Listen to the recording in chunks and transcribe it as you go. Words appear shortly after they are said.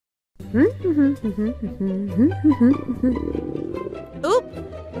Oop!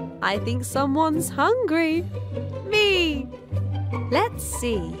 I think someone's hungry. Me! Let's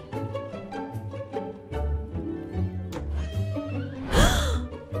see.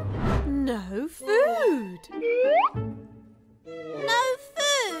 No food! No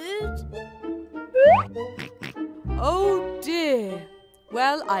food? Oh dear!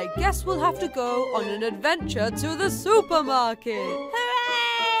 Well, I guess we'll have to go on an adventure to the supermarket. Hooray!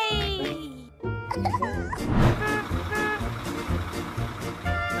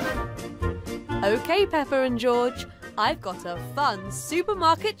 Okay, Peppa and George, I've got a fun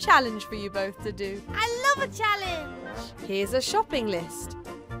supermarket challenge for you both to do. I love a challenge! Here's a shopping list.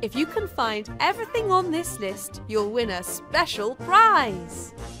 If you can find everything on this list, you'll win a special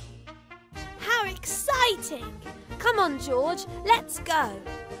prize. How exciting! Come on, George, let's go.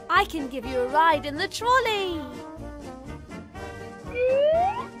 I can give you a ride in the trolley.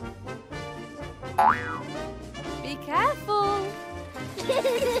 Be careful.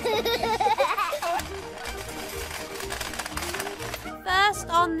 First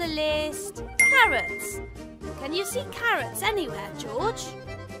on the list, carrots. Can you see carrots anywhere, George?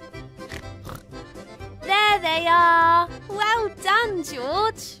 There they are. Well done,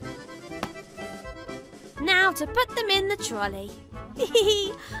 George. Now to put them in the trolley.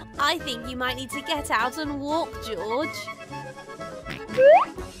 I think you might need to get out and walk, George.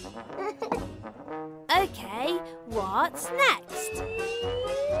 Okay, what's next?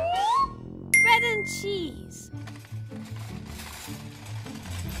 Bread and cheese.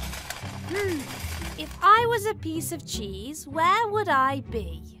 If I was a piece of cheese, where would I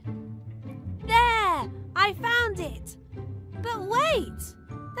be? There! I found it! But wait!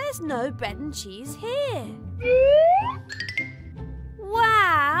 There's no bread and cheese here.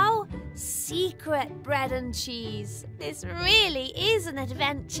 Wow! Secret bread and cheese. This really is an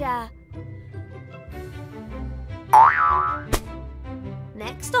adventure.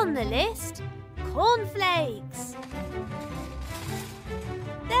 Next on the list, cornflakes.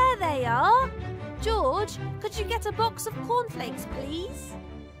 There they are. George, could you get a box of cornflakes, please?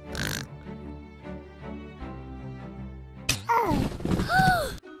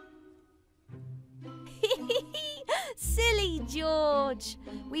 Silly George.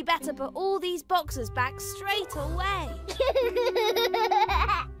 We better put all these boxes back straight away.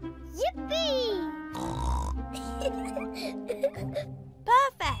 Yippee!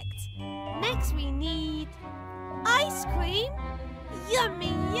 Perfect. Next we need ice cream.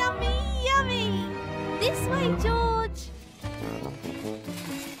 Yummy, yummy, yummy. This way, George.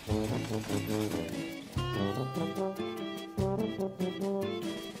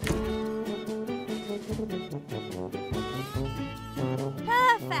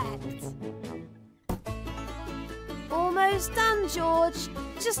 Perfect. Almost done, George.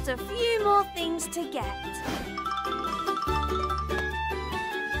 Just a few more things to get.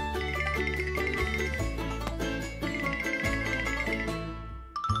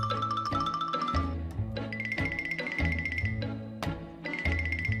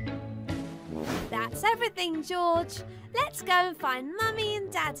 That's everything, George. Let's go and find Mummy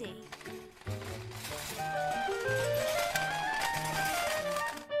and Daddy.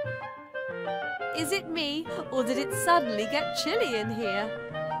 Is it me, or did it suddenly get chilly in here?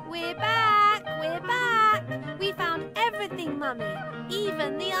 We're back! We're back! We found everything, Mummy,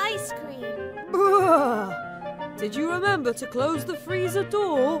 even the ice cream. Did you remember to close the freezer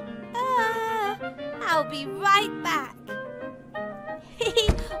door? I'll be right back.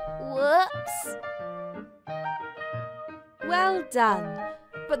 Whoops. Well done.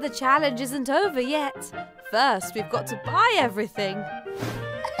 But the challenge isn't over yet. First, we've got to buy everything.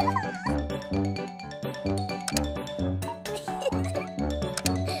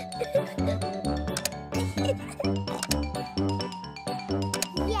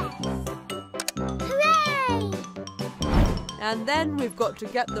 And then we've got to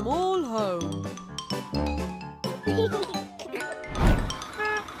get them all home.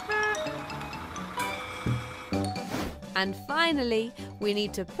 And finally, we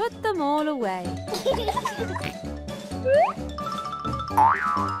need to put them all away.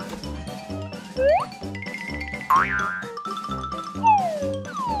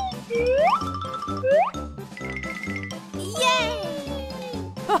 Yay!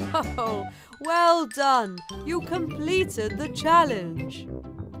 Oh, well done! You completed the challenge.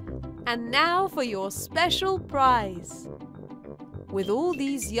 And now for your special prize. With all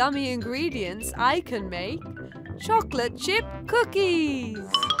these yummy ingredients, I can make chocolate chip cookies.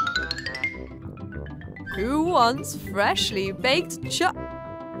 Who wants freshly baked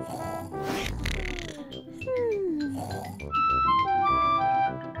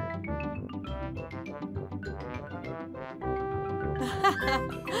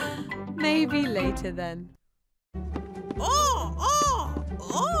Maybe later then.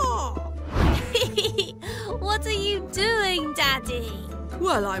 What are you doing, Daddy?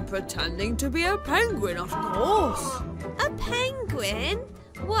 Well, I'm pretending to be a penguin, of course. A penguin?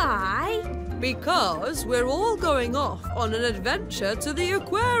 Why? Because we're all going off on an adventure to the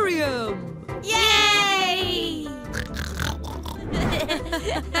aquarium. Yay!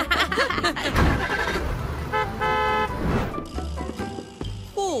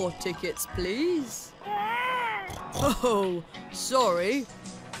 4 tickets, please. Oh, sorry.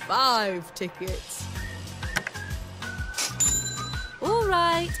 5 tickets. All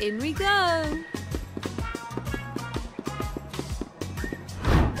right, in we go.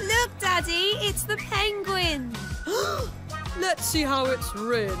 Look, Daddy, it's the penguin. Let's see how it's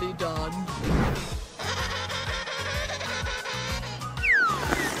really done.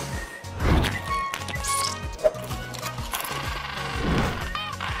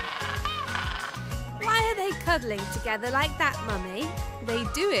 Why are they cuddling together like that, Mummy? They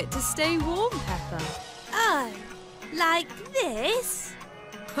do it to stay warm, Peppa. Oh, like this?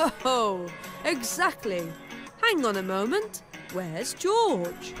 Oh, exactly. Hang on a moment. Where's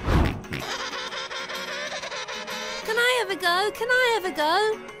George? Can I have a go? Can I have a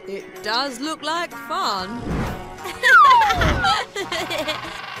go? It does look like fun.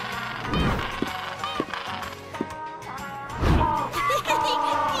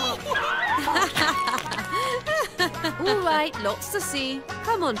 All right, lots to see.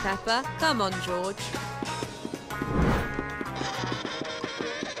 Come on, Peppa. Come on, George.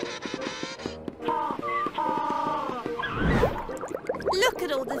 Look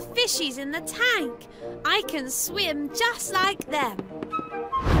at all the fishies in the tank. I can swim just like them.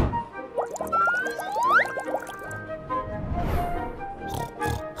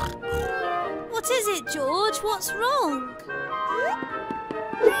 What is it, George? What's wrong?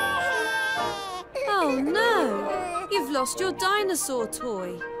 Oh, no. You've lost your dinosaur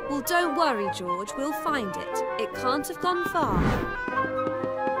toy. Well, don't worry, George. We'll find it. It can't have gone far.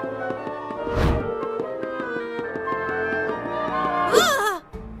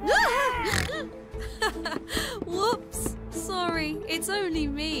 Whoops. Sorry, it's only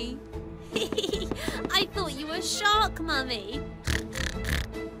me. I thought you were a shark, Mummy.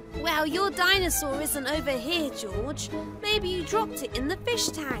 Well, your dinosaur isn't over here, George. Maybe you dropped it in the fish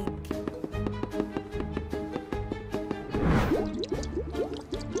tank.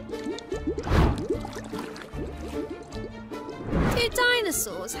 Do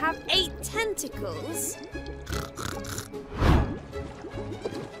dinosaurs have 8 tentacles?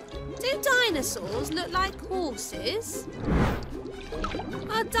 Do dinosaurs look like horses?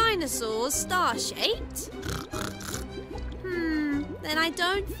 Are dinosaurs star-shaped? Then I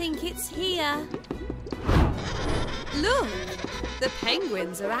don't think it's here. Look! The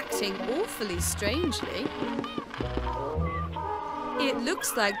penguins are acting awfully strangely. It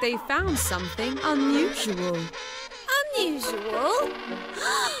looks like they found something unusual. Unusual?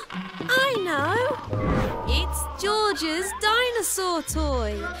 I know! It's George's dinosaur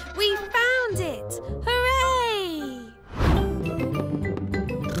toy! We found it! Hooray!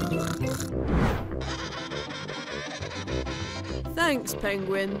 Thanks,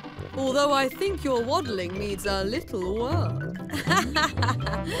 Penguin. Although I think your waddling needs a little work.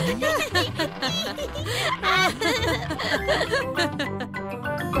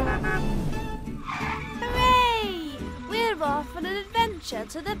 Hooray! We're off on an adventure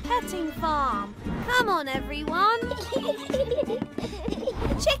to the petting farm. Come on, everyone.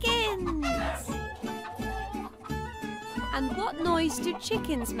 Chickens! And what noise do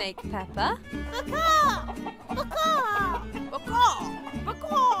chickens make, Peppa? Macaw! Macaw! Macaw!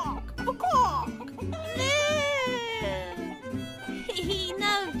 Macaw! Macaw!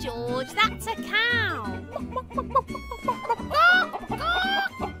 No, George, that's a cow.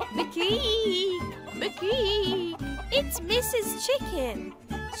 Meekie! Meekie! It's Mrs. Chicken.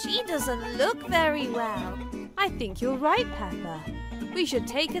 She doesn't look very well. I think you're right, Peppa. We should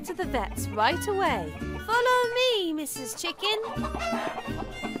take her to the vet's right away. Follow me, Mrs. Chicken.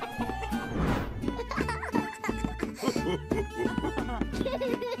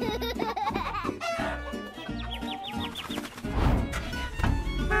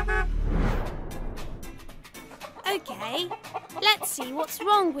 Okay, let's see what's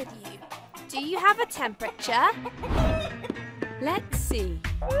wrong with you. Do you have a temperature? Let's see.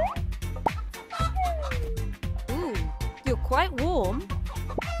 Ooh, you're quite warm.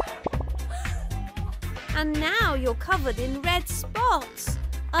 And now you're covered in red spots.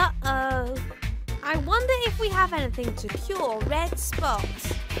 Uh-oh. I wonder if we have anything to cure red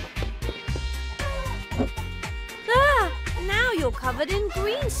spots. Ah! Now you're covered in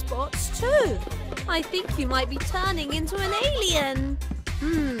green spots too. I think you might be turning into an alien.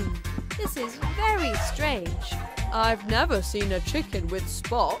 This is very strange. I've never seen a chicken with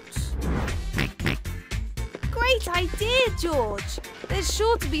spots. Great idea, George. There's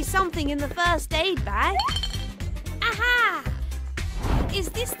sure to be something in the first aid bag. Aha! Is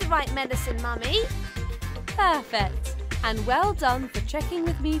this the right medicine, Mummy? Perfect. And well done for checking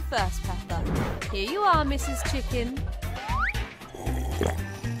with me first, Peppa. Here you are, Mrs. Chicken.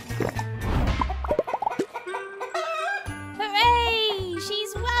 Hooray!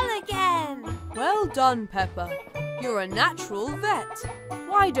 She's well again. Well done, Peppa. You're a natural vet.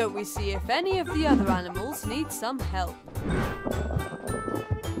 Why don't we see if any of the other animals need some help?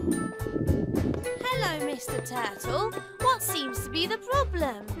 Hello, Mr. Turtle. What seems to be the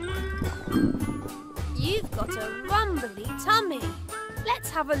problem? You've got a rumbly tummy. Let's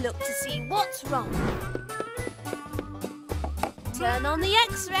have a look to see what's wrong. Turn on the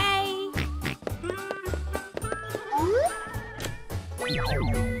X-ray.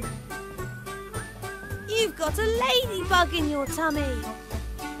 You've got a ladybug in your tummy.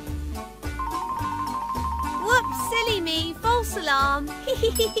 Whoops, silly me, false alarm.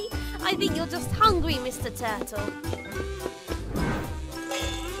 I think you're just hungry, Mr. Turtle.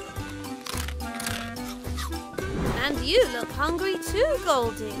 And you look hungry too,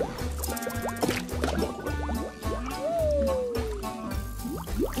 Goldie.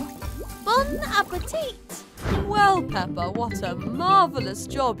 Bon appetit! Well, Peppa, what a marvellous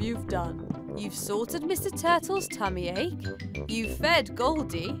job you've done. You've sorted Mr. Turtle's tummy ache, you fed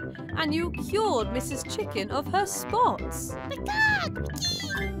Goldie, and you cured Mrs. Chicken of her spots.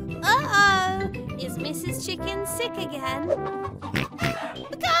 Uh-oh! Is Mrs. Chicken sick again?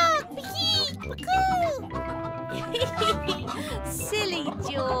 Silly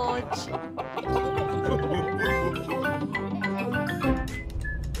George.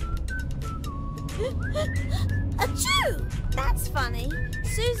 Achoo! That's funny.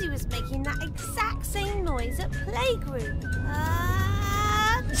 Susie was making that exact same noise at playgroup.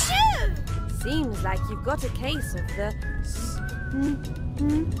 Achoo! Seems like you've got a case of the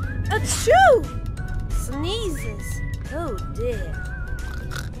Achoo! Sneezes. Oh dear.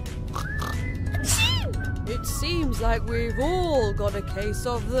 Achoo! It seems like we've all got a case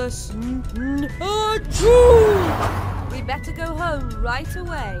of the Achoo! We better go home right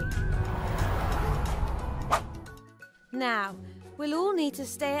away. Now, we'll all need to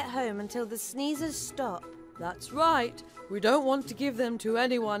stay at home until the sneezes stop. That's right. We don't want to give them to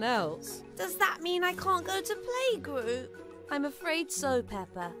anyone else. Does that mean I can't go to playgroup? I'm afraid so,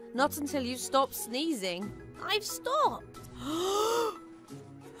 Peppa. Not until you stop sneezing. I've stopped. Achoo!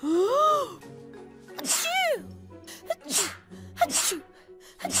 Achoo! Achoo!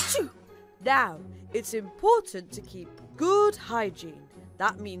 Achoo! Now, it's important to keep good hygiene.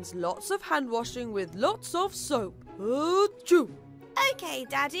 That means lots of hand washing with lots of soap. Achoo! Okay,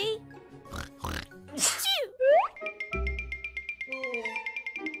 Daddy. Achoo!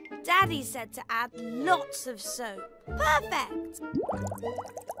 Daddy said to add lots of soap. Perfect!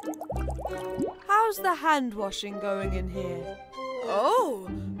 How's the hand washing going in here? Oh,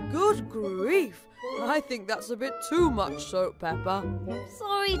 good grief. I think that's a bit too much soap, Peppa.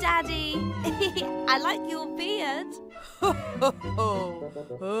 Sorry, Daddy. I like your beard.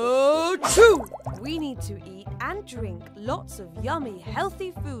 Achoo! We need to eat and drink lots of yummy,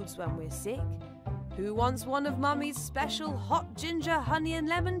 healthy foods when we're sick. Who wants one of Mummy's special hot ginger, honey and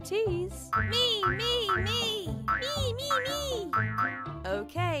lemon teas? Me, me, me. Me, me, me.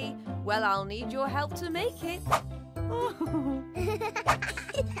 Okay, well, I'll need your help to make it.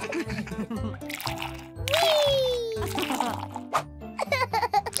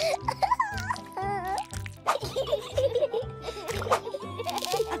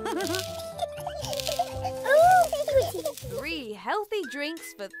 Three healthy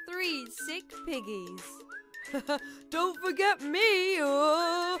drinks for 3 sick piggies. Don't forget me.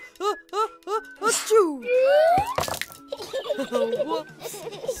 Achoo! Whoops.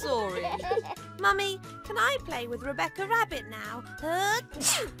 Sorry. Mummy, can I play with Rebecca Rabbit now?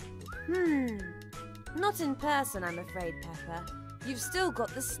 Not in person, I'm afraid, Peppa. You've still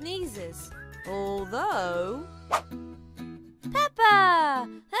got the sneezes. Although... Peppa!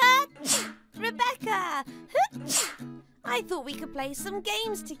 Rebecca! I thought we could play some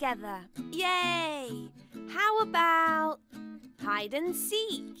games together. Yay! How about hide and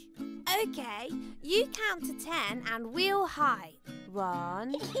seek? Okay, you count to 10 and we'll hide.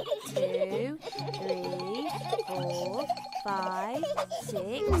 1, 2, 3, 4, 5, 6,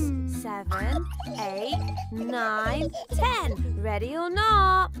 7, 8, 9, 10. Ready or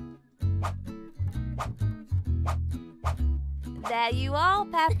not? There you are,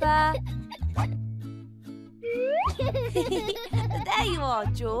 Peppa. There you are,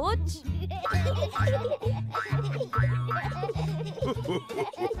 George.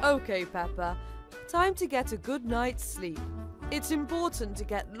 Okay, Peppa. Time to get a good night's sleep. It's important to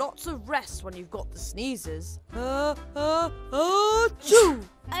get lots of rest when you've got the sneezes. Achoo!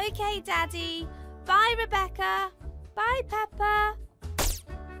 Okay, Daddy. Bye, Rebecca. Bye, Peppa.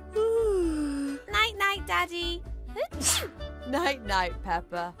 Night-night, Daddy. Night-night,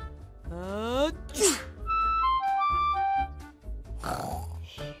 Peppa. Achoo!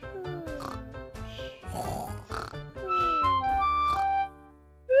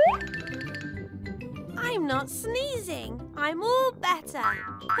 I'm not sneezing. I'm all better.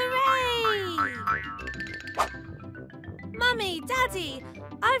 Hooray! Mummy, Daddy,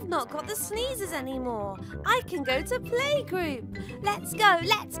 I've not got the sneezes anymore. I can go to playgroup. Let's go,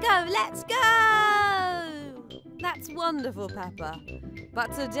 let's go, let's go! That's wonderful, Peppa.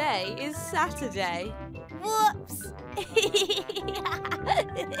 But today is Saturday. Whoops!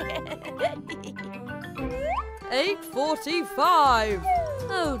 8:45.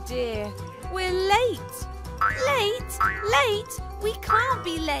 Oh dear, we're late. Late? Late? We can't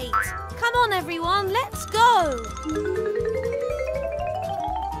be late. Come on, everyone, let's go.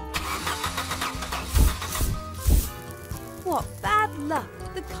 What bad luck.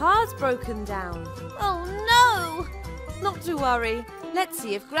 The car's broken down. Oh, no. Not to worry. Let's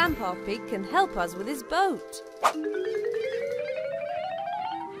see if Grandpa Pig can help us with his boat.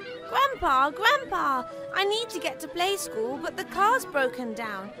 Grandpa, I need to get to play school, but the car's broken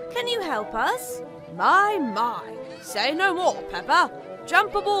down. Can you help us? My. Say no more, Peppa.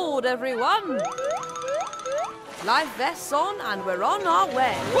 Jump aboard, everyone. Life vests on and we're on our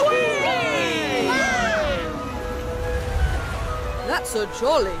way. Whee! That's a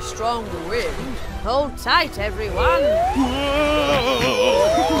jolly strong wind. Hold tight, everyone.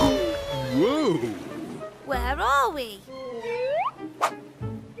 Whoa! Where are we?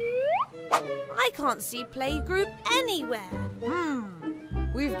 I can't see playgroup anywhere.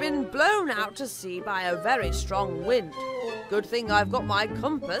 We've been blown out to sea by a very strong wind. Good thing I've got my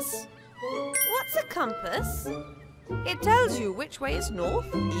compass. What's a compass? It tells you which way is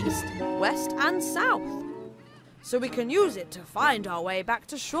north, east, west and south. So we can use it to find our way back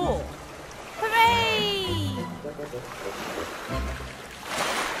to shore. Hooray!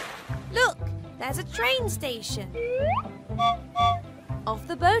 Look, there's a train station. Off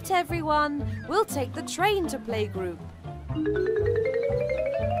the boat, everyone. We'll take the train to playgroup.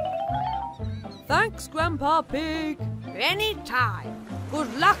 Thanks, Grandpa Pig. Any time.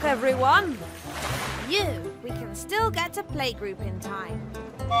 Good luck, everyone. We can still get to playgroup in time.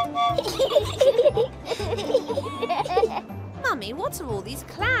 Mummy, what are all these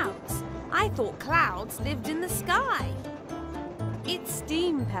clouds? I thought clouds lived in the sky. It's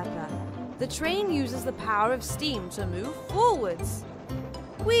steam, Peppa. The train uses the power of steam to move forwards.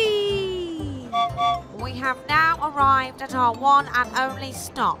 Whee! We have now arrived at our one and only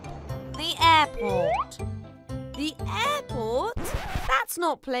stop, the airport. The airport? That's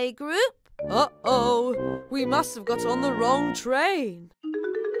not playgroup. Uh-oh, we must have got on the wrong train.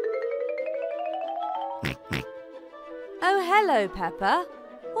 Oh, hello, Peppa.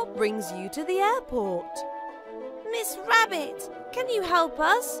 What brings you to the airport? Miss Rabbit, can you help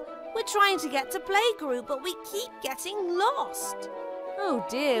us? We're trying to get to playgroup, but we keep getting lost. Oh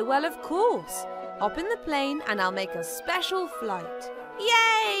dear, well of course. Hop in the plane and I'll make a special flight.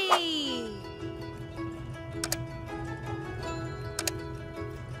 Yay!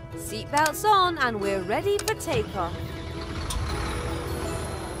 Seatbelts on and we're ready for takeoff.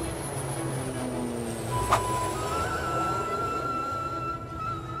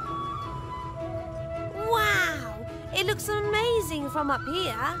 Wow! It looks amazing from up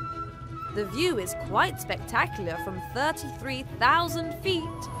here. The view is quite spectacular from 33,000 feet.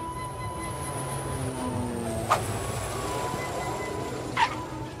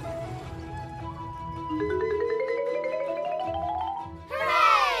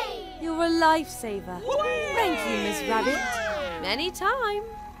 Hooray! You're a lifesaver. Whee! Thank you, Miss Rabbit. Anytime.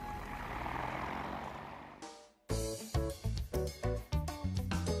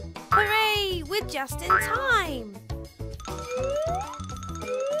 Hooray! We're just in time.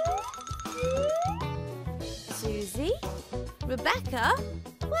 Susie? Rebecca?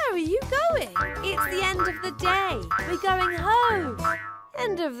 Where are you going? It's the end of the day. We're going home.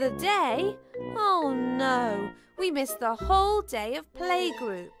 End of the day? Oh no, we missed the whole day of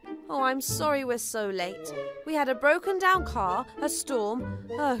playgroup. Oh, I'm sorry we're so late. We had a broken down car, a storm.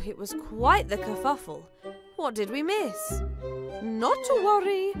 Oh, it was quite the kerfuffle. What did we miss? Not to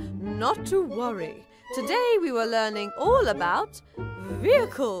worry, not to worry. Today we were learning all about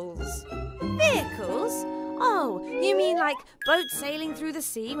vehicles. Vehicles? Oh, you mean like boats sailing through the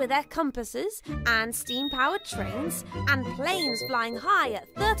sea with their compasses, and steam-powered trains, and planes flying high at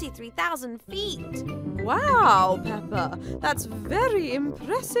 33,000 feet. Wow, Peppa, that's very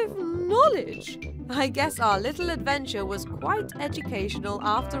impressive knowledge. I guess our little adventure was quite educational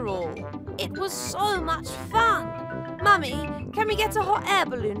after all. It was so much fun. Mummy, can we get a hot air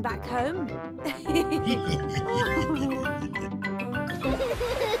balloon back home?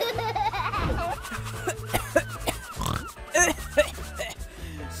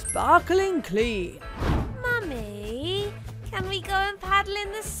 Sparkling clean. Mummy, can we go and paddle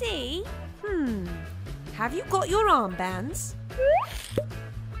in the sea? Have you got your armbands?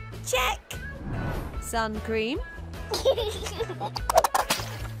 Check. Sun cream?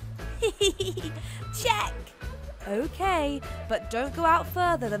 Check. Okay, but don't go out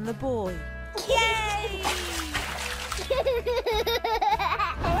further than the boy. Yay!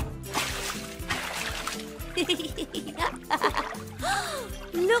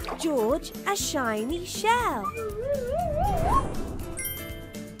 Look, George, a shiny shell.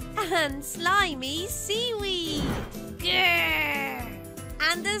 And slimy seaweed. Grrr.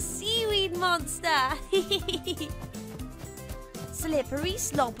 And a seaweed monster. Slippery,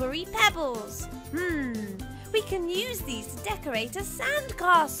 sloppery pebbles. We can use these to decorate a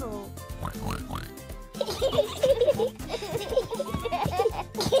sandcastle.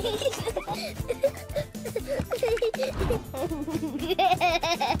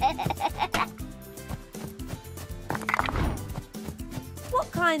 What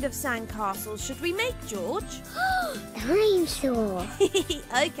kind of sandcastle should we make, George? Dinosaur.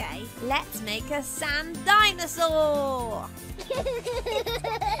 Okay, let's make a sand dinosaur.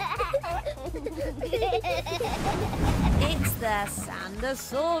 It's the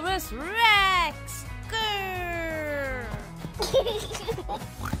Sandosaurus Rex. Grrr.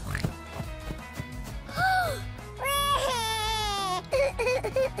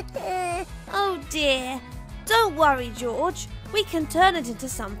 Oh dear. Don't worry, George. We can turn it into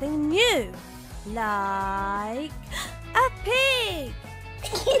something new. Like a pig.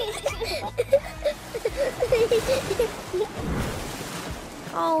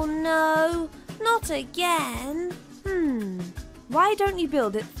 Oh no, not again. Why don't you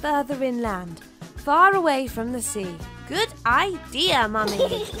build it further inland, far away from the sea? Good idea,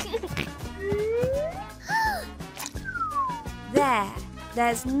 Mummy.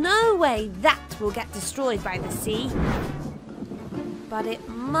 There's no way that will get destroyed by the sea. But it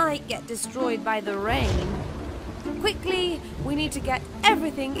might get destroyed by the rain. Quickly, we need to get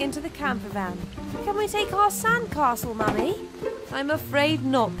everything into the camper van. Can we take our sandcastle, Mummy? I'm afraid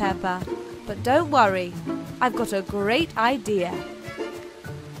not, Peppa. But don't worry, I've got a great idea.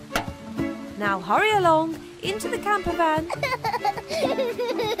 Now hurry along into the camper van.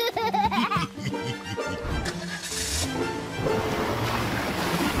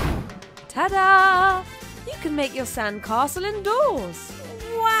 Ta-da! You can make your sandcastle indoors.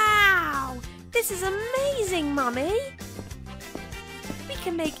 Wow! This is amazing, Mummy. We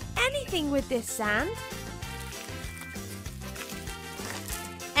can make anything with this sand.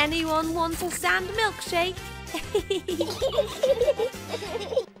 Anyone want a sand milkshake?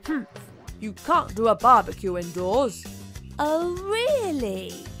 You can't do a barbecue indoors. Oh,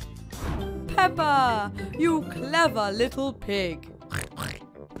 really? Peppa, you clever little pig.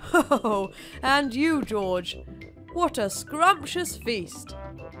 Oh, and you, George. What a scrumptious feast.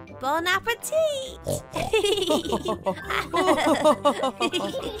 Bon appetit!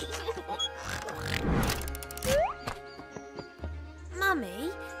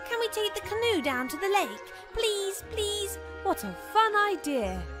 Mummy, can we take the canoe down to the lake? Please, please. What a fun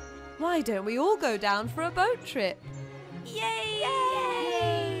idea. Why don't we all go down for a boat trip? Yay!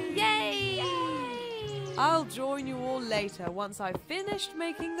 Yay! Yay! Yay! I'll join you all later once I've finished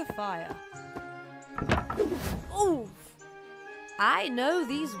making the fire. Oof! I know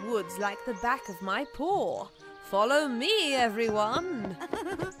these woods like the back of my paw. Follow me, everyone.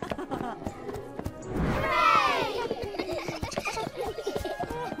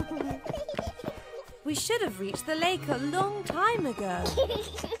 We should have reached the lake a long time ago.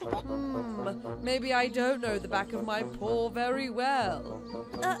 Maybe I don't know the back of my paw very well.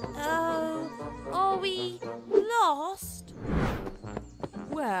 Uh-oh. Are we lost?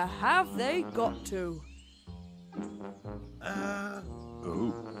 Where have they got to?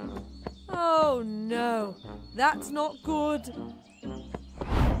 Oh no, that's not good.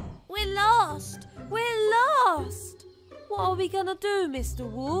 We're lost. We're lost. What are we gonna do, Mr.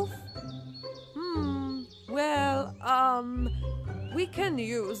 Wolf? Well, we can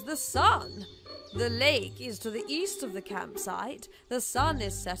use the sun. The lake is to the east of the campsite. The sun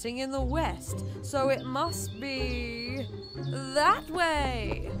is setting in the west, so it must be that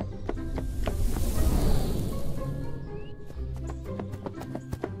way.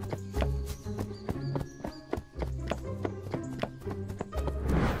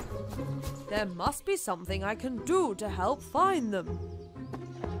 There must be something I can do to help find them.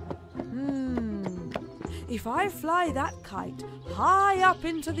 If I fly that kite high up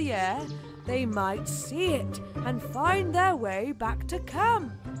into the air, they might see it and find their way back to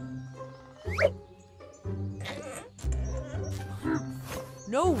camp.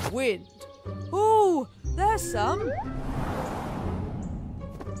 No wind. Oh, there's some.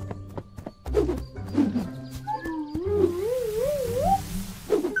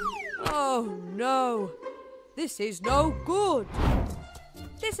 Oh no, this is no good.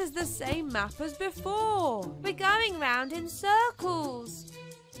 This is the same map as before. We're going round in circles.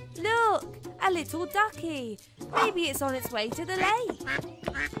 Look, a little ducky. Maybe it's on its way to the lake.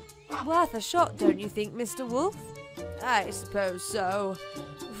 Worth a shot, don't you think, Mr. Wolf? I suppose so.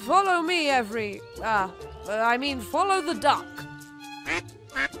 Follow me, follow the duck.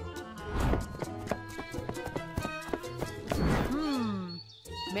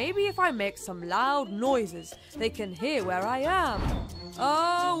 Maybe if I make some loud noises, they can hear where I am.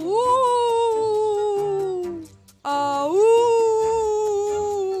 Woo! Woo!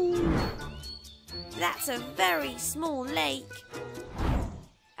 That's a very small lake.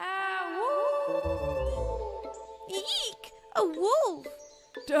 Eek! A wolf!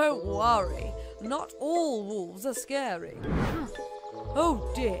 Don't worry, not all wolves are scary.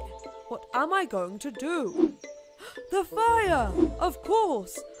 Oh dear, what am I going to do? The fire! Of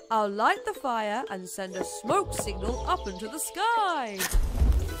course! I'll light the fire and send a smoke signal up into the sky.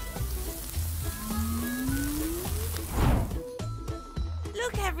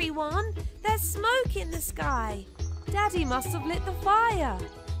 Look, everyone! There's smoke in the sky. Daddy must have lit the fire.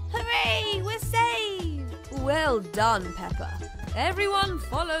 Hooray! We're saved! Well done, Peppa. Everyone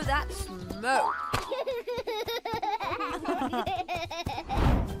follow that smoke.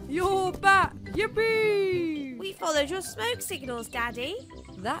 You're back! Yippee! We followed your smoke signals, Daddy.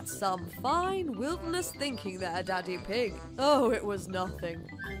 That's some fine wilderness thinking there, Daddy Pig. Oh, it was nothing.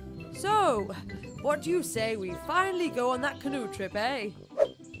 So, what do you say we finally go on that canoe trip, eh?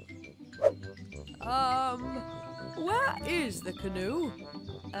 Where is the canoe?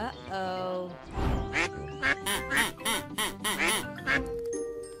 Uh-oh.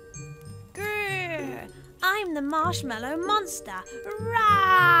 Grrr! I'm the marshmallow monster.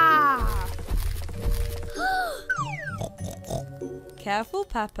 Rah! Careful,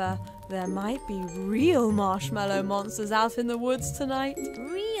 Peppa. There might be real marshmallow monsters out in the woods tonight.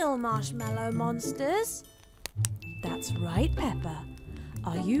 Real marshmallow monsters? That's right, Peppa.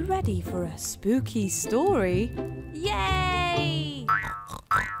 Are you ready for a spooky story? Yay!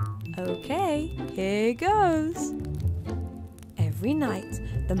 Okay, here goes. Every night,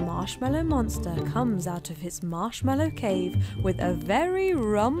 the marshmallow monster comes out of its marshmallow cave with a very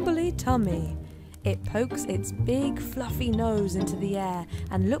rumbly tummy. It pokes its big fluffy nose into the air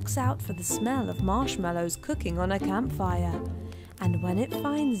and looks out for the smell of marshmallows cooking on a campfire. And when it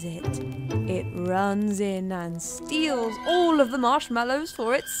finds it, it runs in and steals all of the marshmallows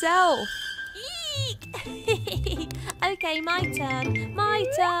for itself. Eek! Okay, my turn. My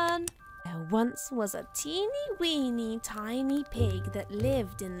turn. There once was a teeny-weeny tiny pig that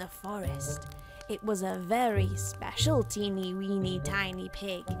lived in the forest. It was a very special teeny-weeny tiny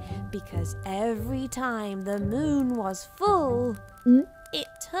pig because every time the moon was full, it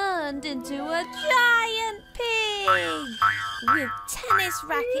turned into a giant pig with tennis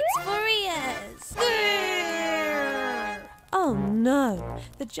rackets for ears. Grrr! Oh no,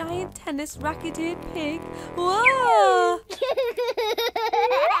 the giant tennis racketed pig. Whoa!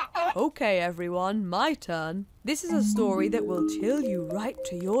 Okay, everyone, my turn. This is a story that will chill you right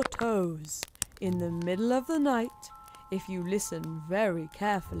to your toes. In the middle of the night, if you listen very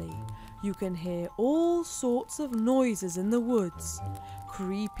carefully, you can hear all sorts of noises in the woods.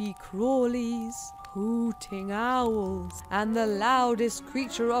 Creepy crawlies, hooting owls, and the loudest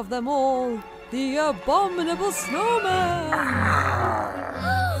creature of them all, the abominable snowman!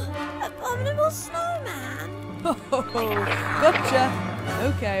 Abominable snowman? Ho, gotcha!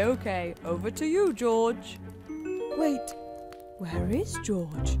 Okay, over to you, George. Wait, where is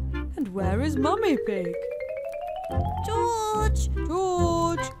George? And where is Mummy Pig? George!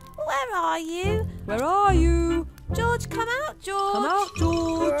 George! Where are you? Where are you? George, come out, George! Come out,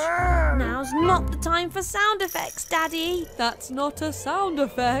 George! Now's not the time for sound effects, Daddy. That's not a sound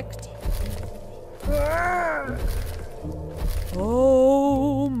effect.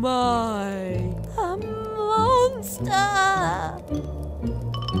 Oh my monster!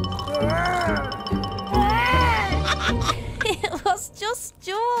 It was just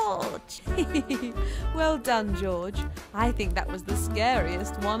George. Well done, George. I think that was the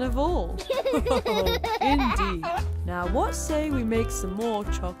scariest one of all. Indeed. Now what say we make some more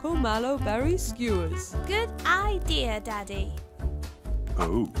choco mallow berry skewers? Good idea, Daddy.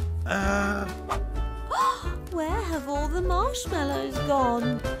 Oh. Where have all the marshmallows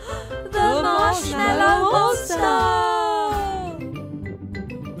gone? The Marshmallow Monster!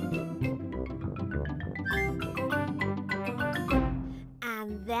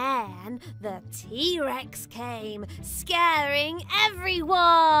 And then the T-Rex came, scaring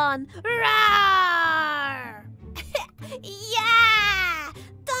everyone. Roar! Yeah!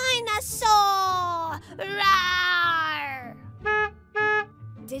 Dinosaur! Roar!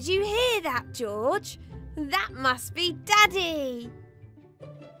 Did you hear that, George? That must be Daddy.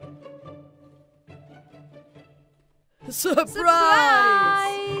 Surprise!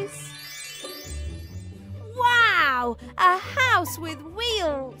 Wow! A house with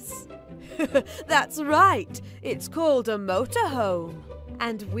wheels! That's right. It's called a motorhome.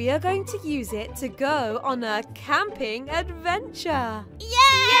 And we are going to use it to go on a camping adventure.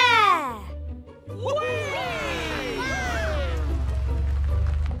 Yeah!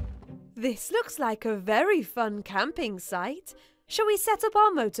 This looks like a very fun camping site. Shall we set up our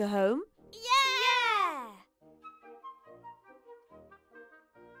motorhome? Yeah!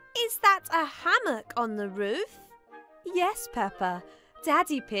 Is that a hammock on the roof? Yes, Peppa.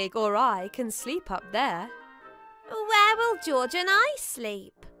 Daddy Pig or I can sleep up there. Where will George and I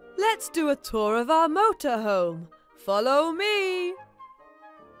sleep? Let's do a tour of our motorhome. Follow me.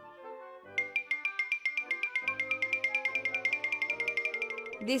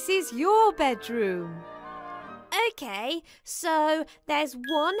 This is your bedroom. Okay, so there's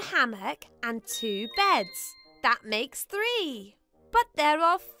one hammock and 2 beds. That makes 3. But there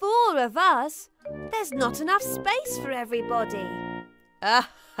are 4 of us. There's not enough space for everybody. Ah,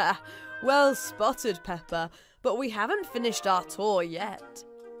 well spotted, Peppa. But we haven't finished our tour yet.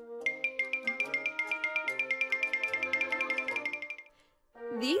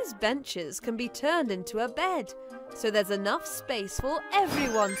 These benches can be turned into a bed, so there's enough space for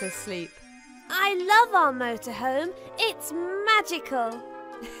everyone to sleep. I love our motorhome. It's magical.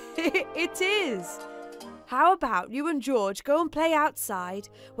 It is. How about you and George go and play outside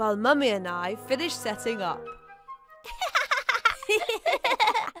while Mummy and I finish setting up?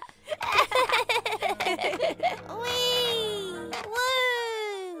 Whee!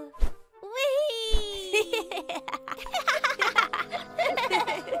 Woo! Whee!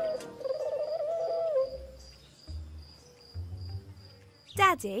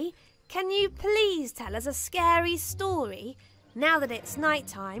 Daddy, can you please tell us a scary story? Now that it's night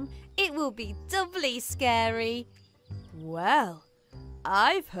time, it will be doubly scary. Well,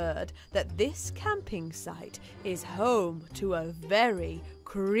 I've heard that this camping site is home to a very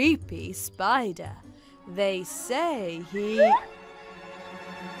creepy spider. They say he...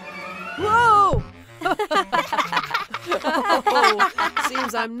 Whoa! Oh,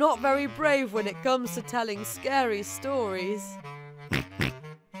 seems I'm not very brave when it comes to telling scary stories.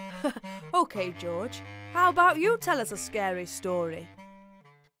 Okay, George, how about you tell us a scary story?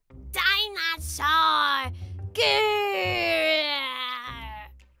 Dinosaur! Grrr!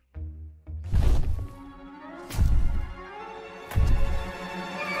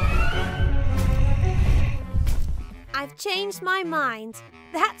 I've changed my mind.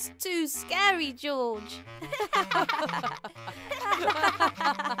 That's too scary, George.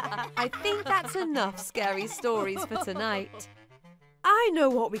 I think that's enough scary stories for tonight. I know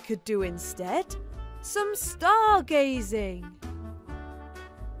what we could do instead. Some stargazing.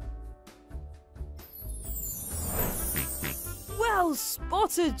 Well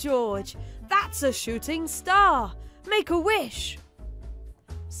spotted, George. That's a shooting star. Make a wish.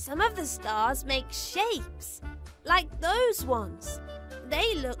 Some of the stars make shapes, like those ones.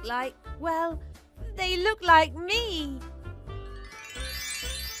 They look like, well, they look like me.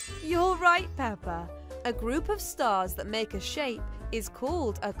 You're right, Peppa. A group of stars that make a shape is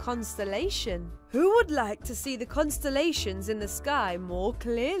called a constellation. Who would like to see the constellations in the sky more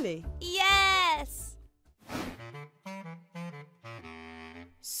clearly? Yes!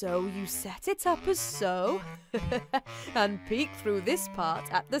 So you set it up as so and peek through this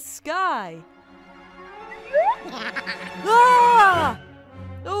part at the sky. Ah!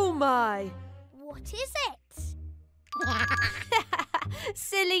 Oh my! What is it?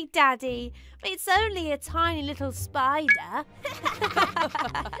 Silly Daddy, it's only a tiny little spider.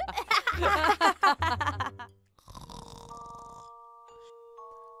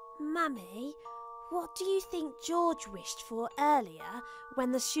 Mummy, What do you think George wished for earlier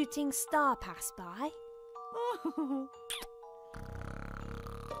when the shooting star passed by?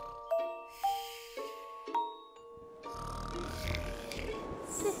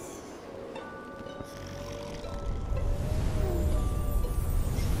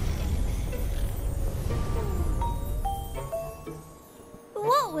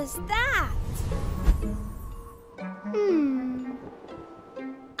 What was that?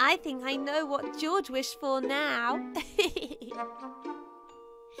 I think I know what George wished for now.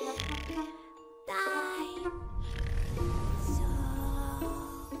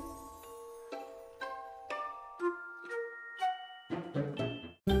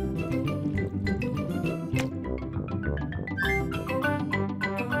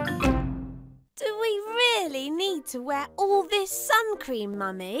 Do we really need to wear all this sun cream,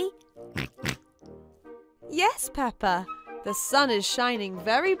 Mummy? Yes, Peppa. The sun is shining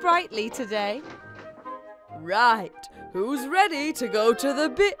very brightly today. Right, who's ready to go to the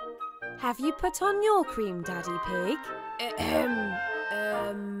bit? Have you put on your cream, Daddy Pig?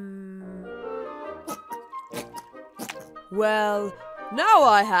 Well, now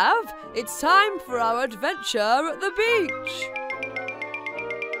I have. It's time for our adventure at the beach.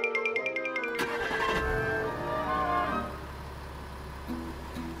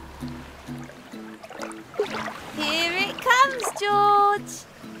 Here it comes, George!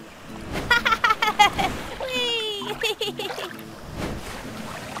 Whee!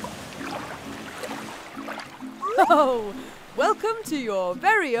 Oh, welcome to your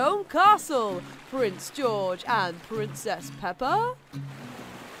very own castle, Prince George and Princess Peppa.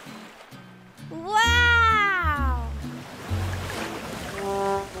 Wow!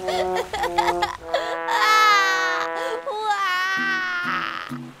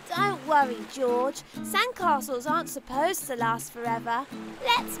 Don't worry, George. Sandcastles aren't supposed to last forever.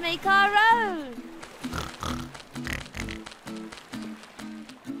 Let's make our own.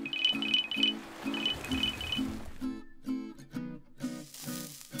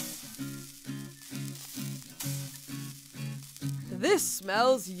 This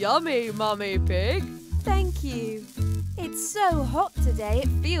smells yummy, Mummy Pig. Thank you. It's so hot today, it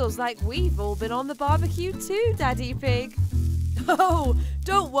feels like we've all been on the barbecue too, Daddy Pig. Oh,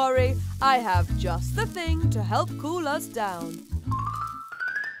 don't worry. I have just the thing to help cool us down.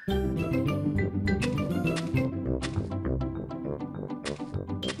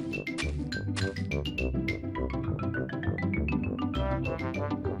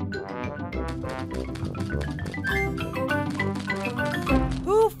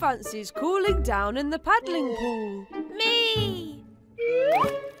 Who fancies cooling down in the paddling pool? Me!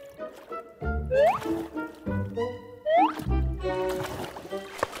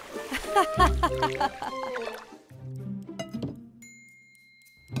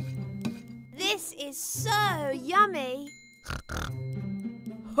 This is so yummy.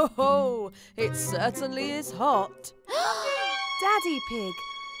 Ho ho! It certainly is hot. Daddy Pig,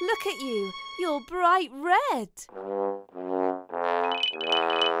 look at you. You're bright red.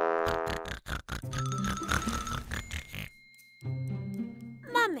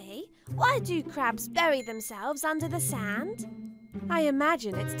 Mummy, why do crabs bury themselves under the sand? I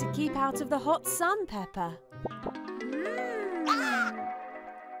imagine it's to keep out of the hot sun, Peppa.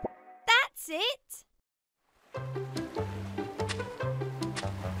 That's it.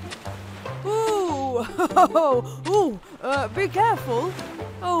 Ooh! Ooh! Be careful.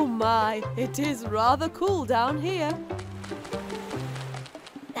 Oh my, it is rather cool down here.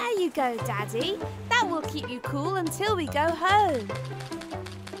 There you go, Daddy. That will keep you cool until we go home.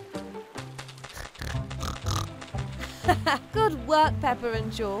 Good work, Peppa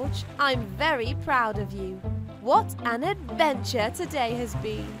and George. I'm very proud of you. What an adventure today has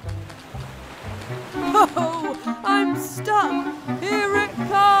been. Oh, I'm stuck. Here it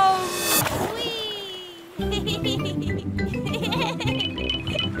comes.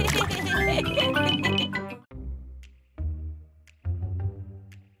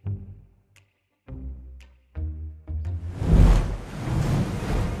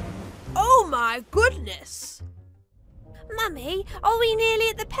 Oh my goodness. Mummy, are we nearly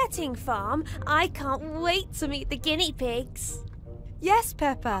at the petting farm? I can't wait to meet the guinea pigs. Yes,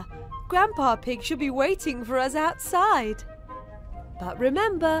 Peppa. Grandpa Pig should be waiting for us outside. But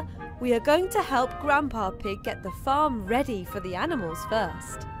remember, we are going to help Grandpa Pig get the farm ready for the animals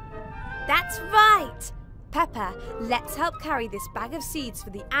first. That's right. Peppa, let's help carry this bag of seeds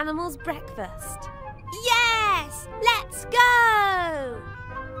for the animals' breakfast. Yes! Let's go!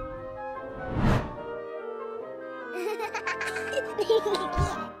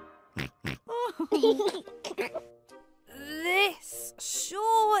 This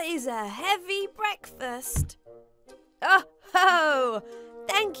sure is a heavy breakfast. Oh,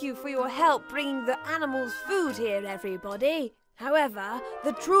 thank you for your help bringing the animals food here, everybody. However,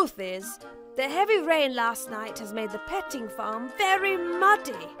 the truth is, the heavy rain last night has made the petting farm very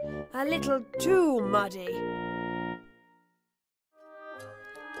muddy. A little too muddy.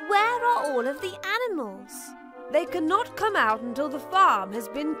 Where are all of the animals? They cannot come out until the farm has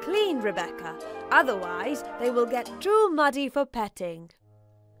been cleaned, Rebecca. Otherwise, they will get too muddy for petting.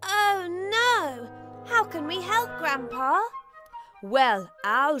 Oh no! How can we help, Grandpa? Well,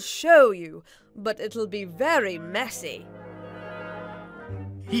 I'll show you, but it'll be very messy.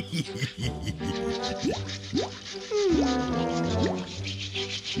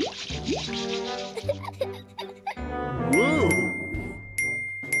 Whoa!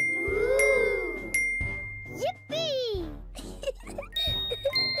 Yippee!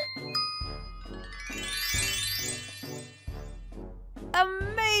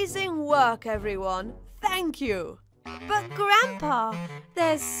 Amazing work, everyone. Thank you. But Grandpa,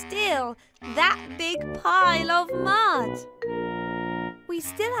 there's still that big pile of mud. We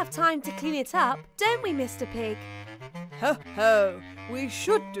still have time to clean it up, don't we, Mr. Pig? Ho ho! We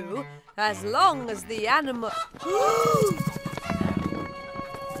should do, as long as the animals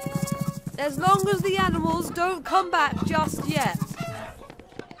don't come back just yet.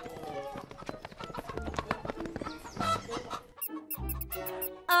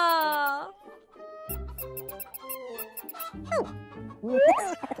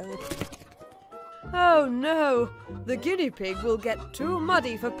 Oh no! The guinea pig will get too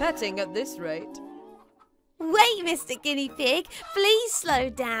muddy for petting at this rate. Wait, Mr. Guinea Pig, please slow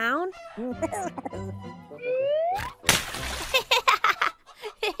down.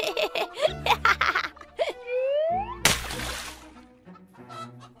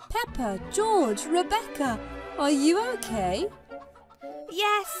 Peppa, George, Rebecca, are you okay?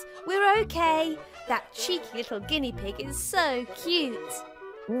 Yes, we're okay. That cheeky little guinea pig is so cute.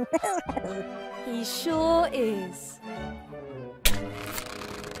 He sure is.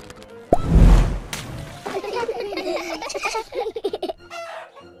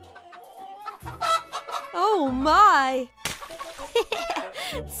 Oh my!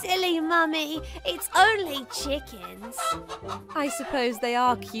 Silly Mummy, it's only chickens. I suppose they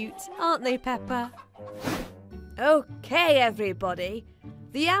are cute, aren't they, Peppa? Okay, everybody.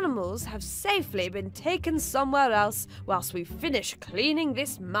 The animals have safely been taken somewhere else whilst we finish cleaning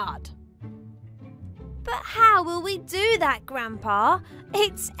this mud. But how will we do that, Grandpa?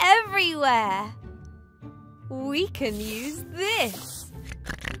 It's everywhere. We can use this.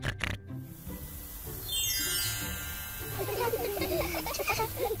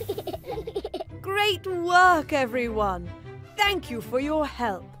 Great work, everyone. Thank you for your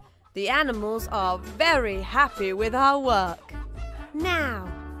help. The animals are very happy with our work. Now,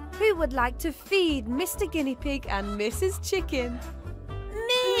 who would like to feed Mr. Guinea Pig and Mrs. Chicken?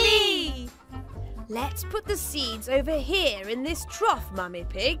 Me! Let's put the seeds over here in this trough, Mummy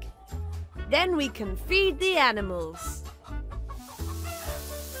Pig. Then we can feed the animals.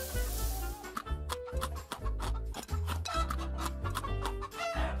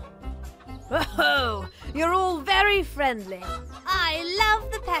 Oh, you're all very friendly. I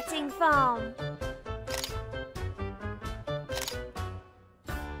love the petting farm.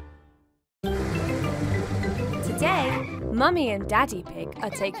 Today, Mummy and Daddy Pig are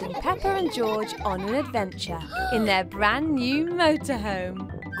taking Peppa and George on an adventure in their brand new motorhome.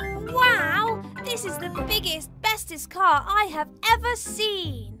 Wow! This is the biggest, bestest car I have ever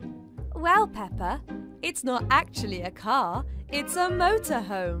seen. Well, Peppa, it's not actually a car, it's a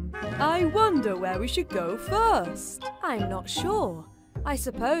motorhome. I wonder where we should go first. I'm not sure. I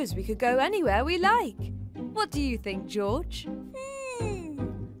suppose we could go anywhere we like. What do you think, George? Moon!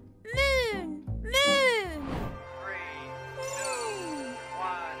 Moon! 3, 2,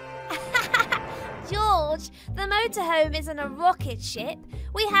 1. George, the motorhome isn't a rocket ship.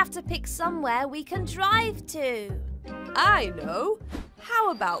 We have to pick somewhere we can drive to. I know.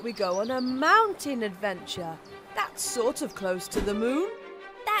 How about we go on a mountain adventure? That's sort of close to the moon.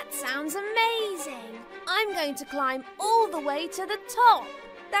 That sounds amazing. I'm going to climb all the way to the top.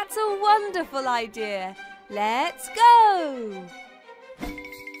 That's a wonderful idea. Let's go.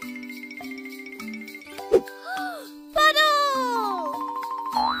 Puddle!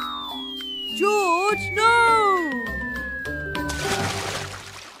 George, no!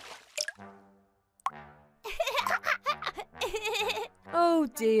 Oh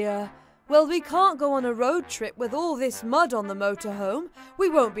dear. Well, we can't go on a road trip with all this mud on the motorhome. We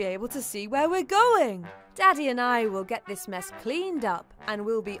won't be able to see where we're going. Daddy and I will get this mess cleaned up and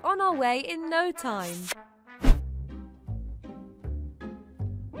we'll be on our way in no time.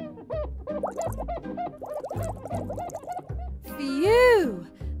 Phew!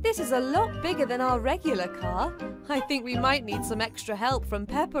 This is a lot bigger than our regular car. I think we might need some extra help from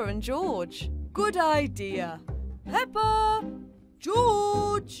Peppa and George. Good idea. Peppa!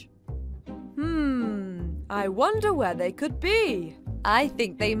 George! I wonder where they could be. I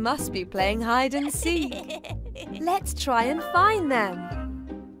think they must be playing hide and seek. Let's try and find them.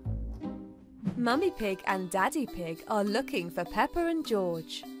 Mummy Pig and Daddy Pig are looking for Peppa and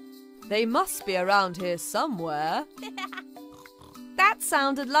George. They must be around here somewhere. That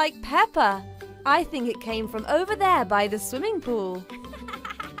sounded like Peppa. I think it came from over there by the swimming pool.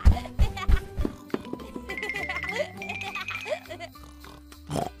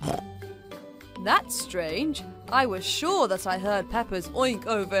 That's strange. I was sure that I heard Peppa's oink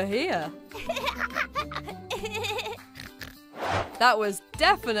over here. That was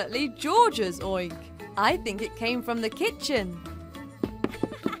definitely George's oink. I think it came from the kitchen.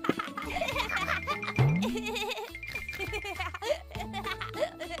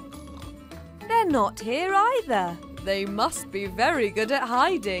 They're not here either. They must be very good at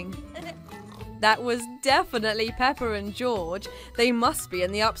hiding. That was definitely Peppa and George. They must be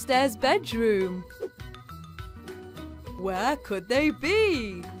in the upstairs bedroom. Where could they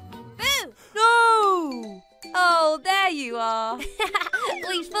be? Boo! No! Oh, there you are.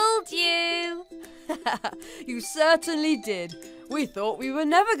 We fooled you. You certainly did. We thought we were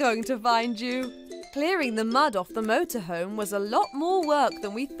never going to find you. Clearing the mud off the motorhome was a lot more work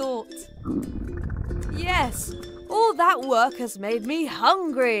than we thought. Yes, all that work has made me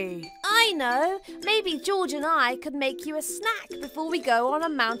hungry. I know. Maybe George and I could make you a snack before we go on a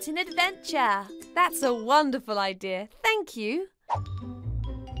mountain adventure. That's a wonderful idea. Thank you.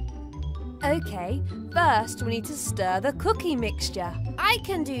 Okay, first we need to stir the cookie mixture. I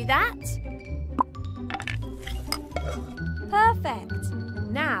can do that. Perfect.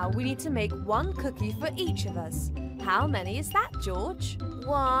 Now we need to make one cookie for each of us. How many is that, George?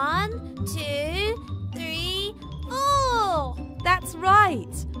 1, 2, 3, 4. That's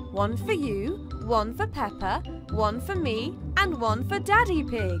right. One for you, one for Peppa, one for me, and one for Daddy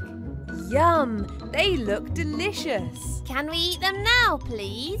Pig. Yum! They look delicious. Can we eat them now,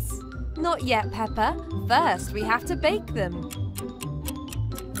 please? Not yet, Peppa. First, we have to bake them.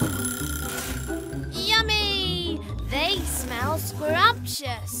 Yummy! They smell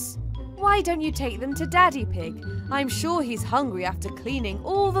scrumptious. Why don't you take them to Daddy Pig? I'm sure he's hungry after cleaning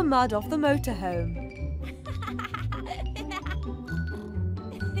all the mud off the motorhome.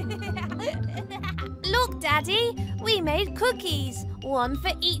 Look, Daddy, we made cookies, one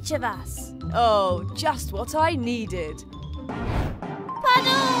for each of us. Oh, just what I needed.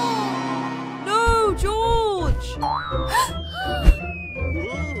 Puddle! No, George!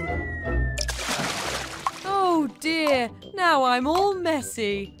 Oh dear, now I'm all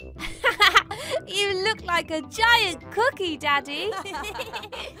messy. You look like a giant cookie, Daddy.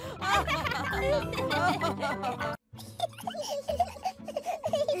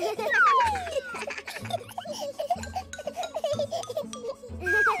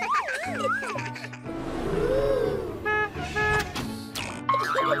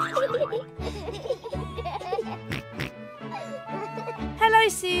 Hello,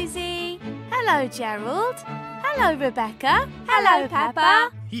 Susie. Hello, Gerald. Hello, Rebecca. Hello,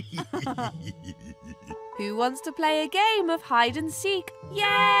 Peppa. Who wants to play a game of hide and seek?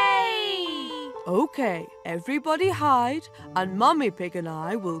 Yay! Okay, everybody hide, and Mummy Pig and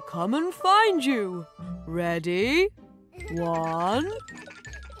I will come and find you. Ready? 1,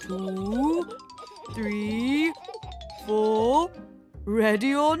 2, 3, 4.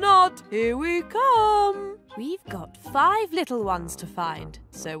 Ready or not, here we come. We've got 5 little ones to find,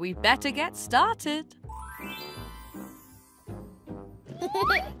 so we better get started.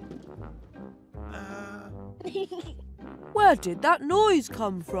 Where did that noise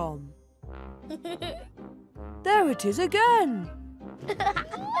come from? There it is again.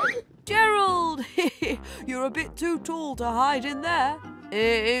 Gerald, you're a bit too tall to hide in there.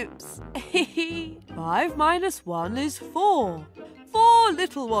 Oops. 5 minus 1 is 4. 4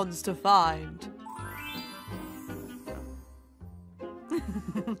 little ones to find.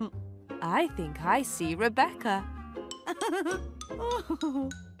 I think I see Rebecca.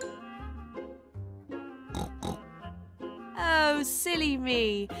 Oh, silly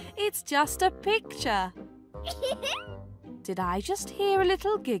me. It's just a picture. Did I just hear a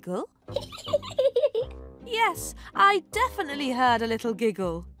little giggle? Yes, I definitely heard a little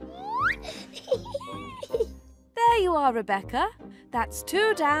giggle. There you are, Rebecca. That's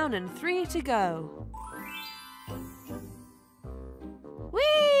 2 down and 3 to go.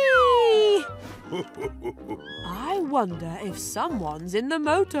 Whee! I wonder if someone's in the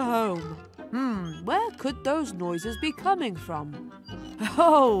motorhome. Where could those noises be coming from?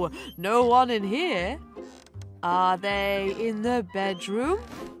 Oh, no one in here. Are they in the bedroom?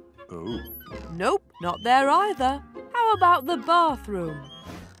 Oh. Nope, not there either. How about the bathroom?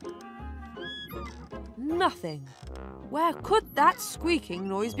 Nothing. Where could that squeaking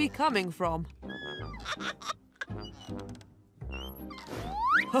noise be coming from?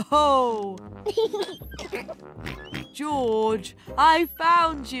 Ho-ho! George, I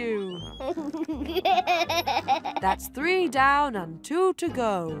found you! That's 3 down and 2 to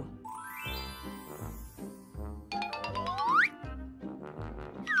go.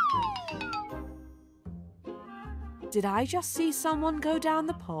 Did I just see someone go down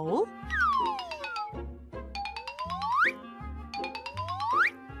the pole?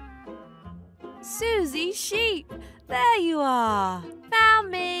 Susie Sheep, there you are.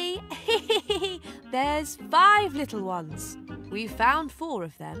 Found me. There's 5 little ones. We found 4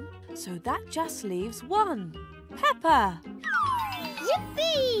 of them, so that just leaves 1. Peppa.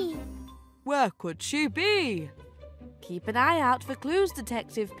 Yippee! Where could she be? Keep an eye out for clues,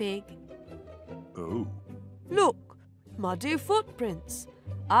 Detective Pig. Oh. Look, muddy footprints.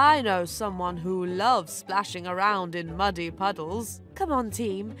 I know someone who loves splashing around in muddy puddles. Come on,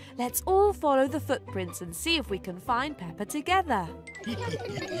 team. Let's all follow the footprints and see if we can find Peppa together.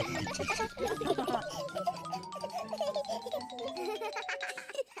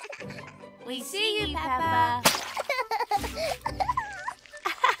 We see you, Peppa.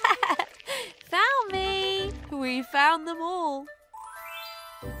 Found me! We found them all.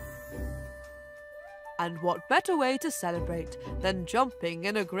 And what better way to celebrate than jumping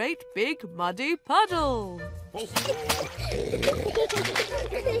in a great big muddy puddle?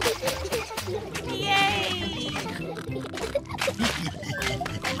 Yay!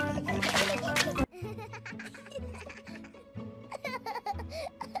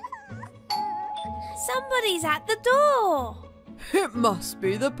 Somebody's at the door. It must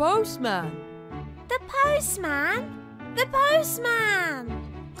be the postman. The postman? The postman!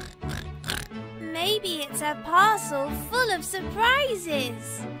 Maybe it's a parcel full of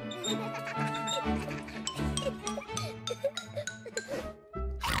surprises.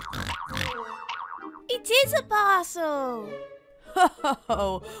 It is a parcel.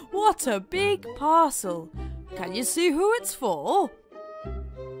 Oh, what a big parcel. Can you see who it's for?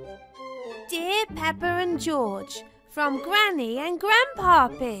 Dear Peppa and George, from Granny and Grandpa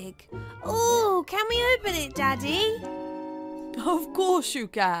Pig. Oh, can we open it, Daddy? Of course you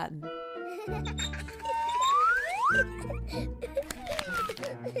can.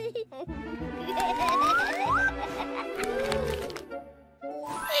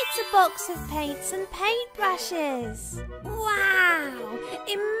 It's a box of paints and paintbrushes. Wow!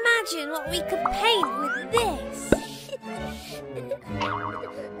 Imagine what we could paint with this.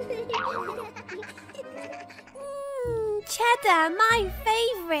 Cheddar, my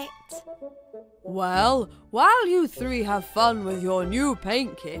favourite. Well, while you 3 have fun with your new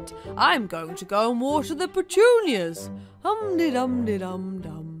paint kit, I'm going to go and water the petunias.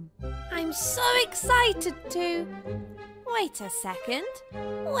 Hum-de-dum-de-dum-dum. I'm so excited to. Wait a second.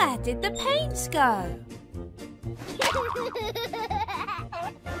 Where did the paints go?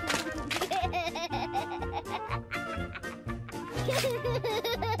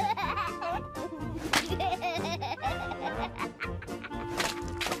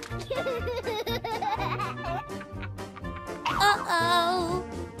 Uh-oh,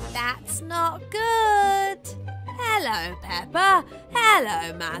 that's not good. Hello, Peppa.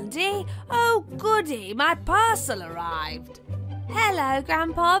 Hello, Mandy. Oh, goody, my parcel arrived. Hello,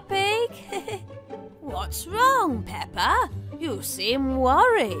 Grandpa Pig. What's wrong, Peppa? You seem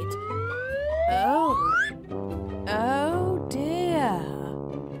worried. Oh dear.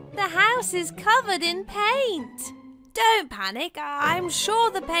 The house is covered in paint. Don't panic. I'm sure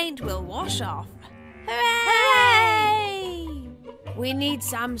the paint will wash off. Hooray! We need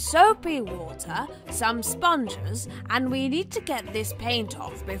some soapy water, some sponges, and we need to get this paint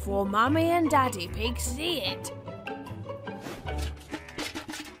off before Mummy and Daddy Pig see it.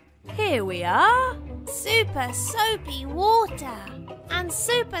 Here we are. Super soapy water and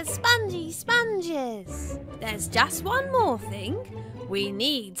super spongy sponges. There's just one more thing. We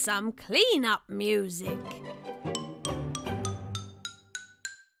need some clean-up music.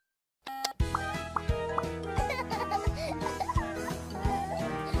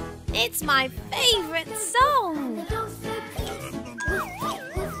 It's my favourite song.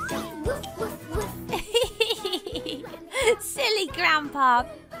 Silly Grandpa.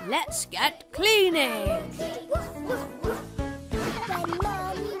 Let's get cleaning. When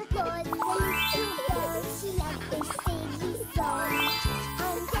Mommy was a little girl, she liked this silly song.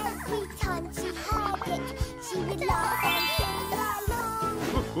 And every time laugh and sing along.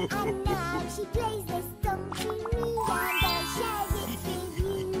 And now she plays this song to me, and I'll share it with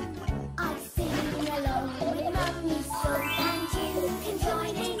you. I sing along with Mummy's song, and you can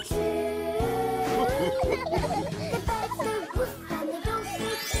join in too. The birds go woof and the dogs go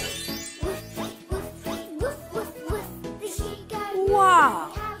woof, woof, woof, woof, woof, woof. The sheep go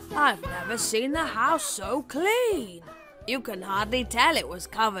Wow! moo, I've never seen the house so clean. You can hardly tell it was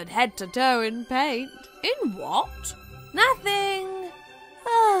covered head to toe in paint. In what? Nothing.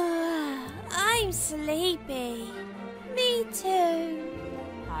 Oh, I'm sleepy. Me too.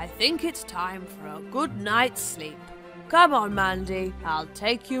 I think it's time for a good night's sleep. Come on, Mandy. I'll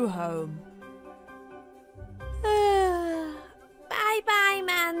take you home. Bye-bye,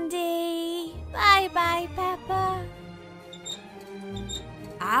 Mandy. Bye-bye, Peppa.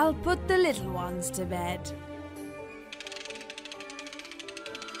 I'll put the little ones to bed.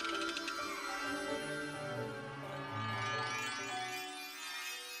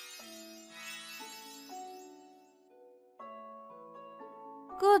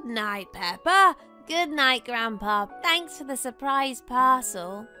 Good night, Peppa. Good night, Grandpa. Thanks for the surprise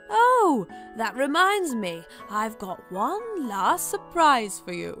parcel. Oh, that reminds me. I've got one last surprise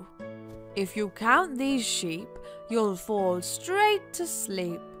for you. If you count these sheep, you'll fall straight to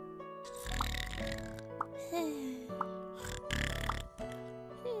sleep.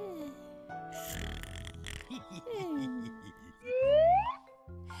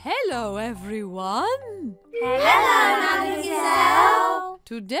 Hello, everyone. Hello, Mademoiselle.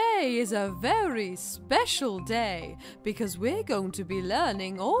 Today is a very special day because we're going to be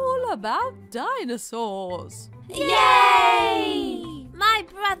learning all about dinosaurs. Yay! My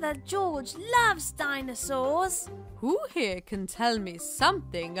brother George loves dinosaurs. Who here can tell me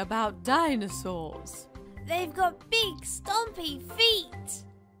something about dinosaurs? They've got big, stompy feet.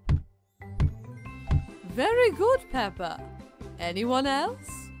 Very good, Peppa. Anyone else?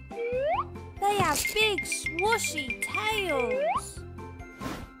 They have big, swooshy tails.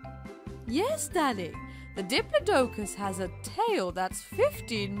 Yes, Danny. The Diplodocus has a tail that's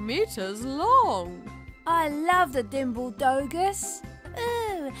 15 meters long. I love the Dimbledogus.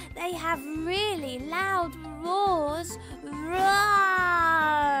 Ooh, they have really loud roars. Roar!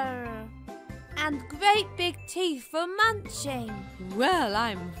 And great big teeth for munching. Well,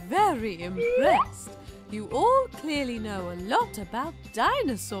 I'm very impressed. You all clearly know a lot about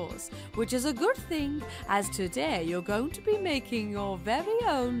dinosaurs, which is a good thing, as today you're going to be making your very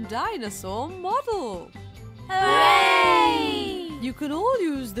own dinosaur model. Hooray! You can all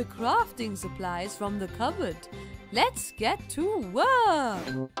use the crafting supplies from the cupboard. Let's get to work.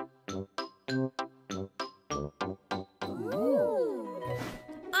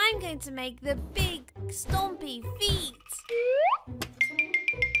 I'm going to make the big, stompy feet.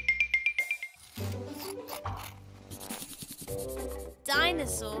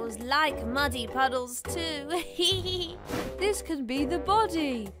 Dinosaurs like muddy puddles too. This can be the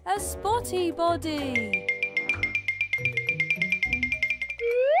body, a spotty body.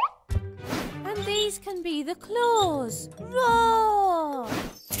 And these can be the claws. Roar!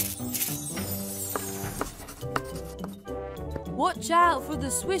 Watch out for the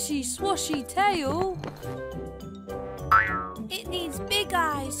swishy swashy tail. It needs big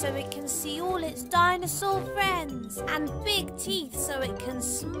eyes so it can see all its dinosaur friends, and big teeth so it can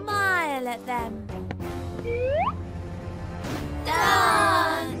smile at them.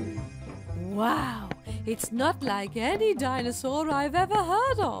 Done! Wow, it's not like any dinosaur I've ever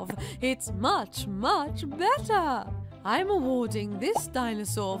heard of. It's much, much better. I'm awarding this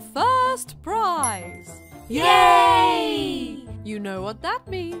dinosaur first prize. Yay! You know what that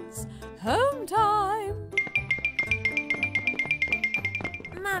means. Home time.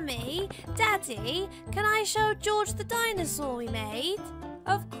 Mummy, Daddy, can I show George the dinosaur we made?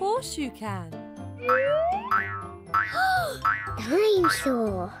 Of course you can.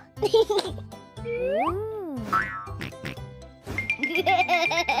 Dinosaur.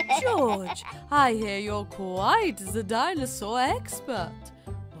 George, I hear you're quite the dinosaur expert.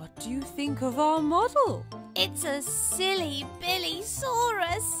 What do you think of our model? It's a silly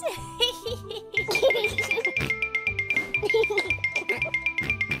Billy-saurus.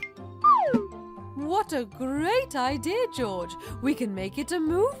 What a great idea, George. We can make it a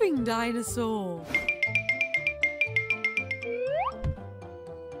moving dinosaur.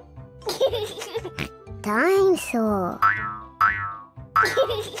 Dinosaur.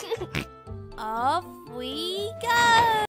 Off we go!